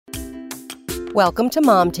Welcome to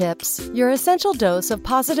Mom Tips, your essential dose of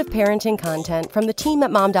positive parenting content from the team at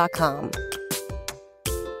mom.com.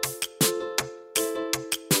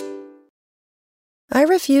 I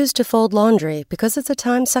refuse to fold laundry because it's a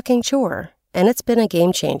time-sucking chore, and it's been a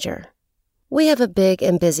game changer. We have a big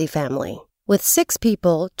and busy family. With 6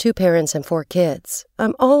 people, 2 parents, and 4 kids,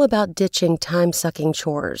 I'm all about ditching time-sucking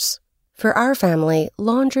chores. For our family,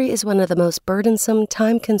 laundry is one of the most burdensome,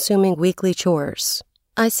 time-consuming weekly chores.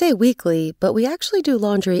 I say weekly, but we actually do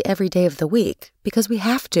laundry every day of the week because we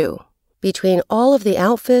have to. Between all of the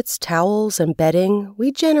outfits, towels, and bedding,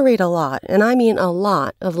 we generate a lot, and I mean a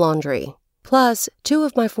lot, of laundry. Plus, 2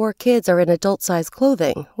 of my 4 kids are in adult-sized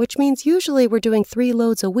clothing, which means usually we're doing 3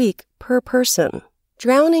 loads a week per person.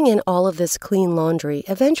 Drowning in all of this clean laundry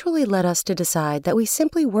eventually led us to decide that we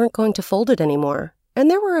simply weren't going to fold it anymore,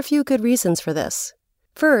 and there were a few good reasons for this.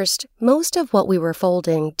 First, most of what we were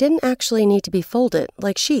folding didn't actually need to be folded,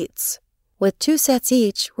 like sheets. With 2 sets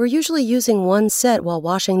each, we're usually using one set while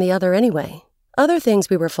washing the other anyway. Other things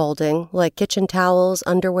we were folding, like kitchen towels,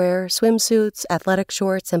 underwear, swimsuits, athletic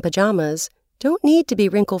shorts, and pajamas, don't need to be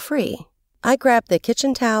wrinkle-free. I grabbed the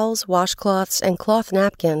kitchen towels, washcloths, and cloth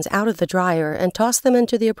napkins out of the dryer and tossed them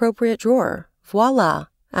into the appropriate drawer. Voila!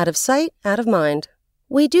 Out of sight, out of mind.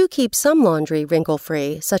 We do keep some laundry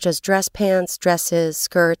wrinkle-free, such as dress pants, dresses,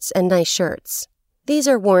 skirts, and nice shirts. These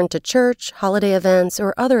are worn to church, holiday events,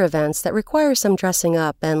 or other events that require some dressing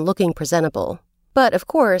up and looking presentable. But, of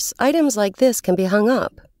course, items like this can be hung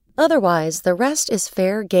up. Otherwise, the rest is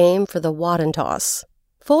fair game for the wad and toss.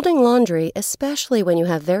 Folding laundry, especially when you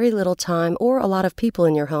have very little time or a lot of people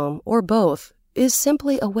in your home, or both, is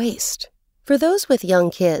simply a waste. For those with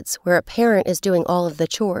young kids, where a parent is doing all of the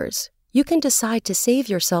chores, you can decide to save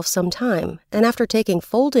yourself some time, and after taking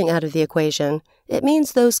folding out of the equation, it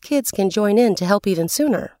means those kids can join in to help even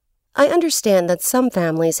sooner. I understand that some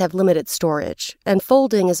families have limited storage, and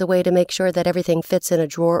folding is a way to make sure that everything fits in a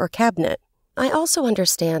drawer or cabinet. I also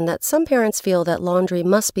understand that some parents feel that laundry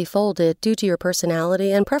must be folded due to your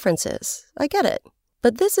personality and preferences. I get it.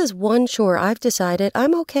 But this is one chore I've decided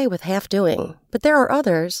I'm okay with half doing. But there are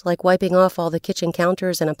others, like wiping off all the kitchen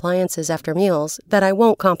counters and appliances after meals, that I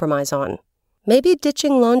won't compromise on. Maybe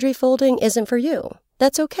ditching laundry folding isn't for you.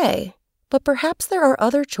 That's okay. But perhaps there are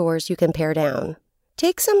other chores you can pare down.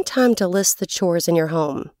 Take some time to list the chores in your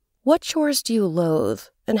home. What chores do you loathe,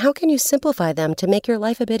 and how can you simplify them to make your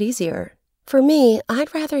life a bit easier? For me,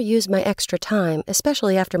 I'd rather use my extra time,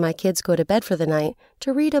 especially after my kids go to bed for the night,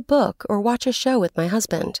 to read a book or watch a show with my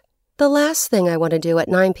husband. The last thing I want to do at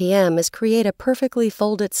 9 p.m. is create a perfectly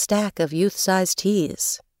folded stack of youth-sized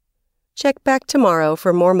teas. Check back tomorrow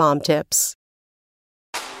for more mom tips.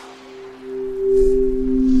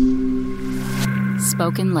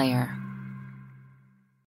 Spoken Layer.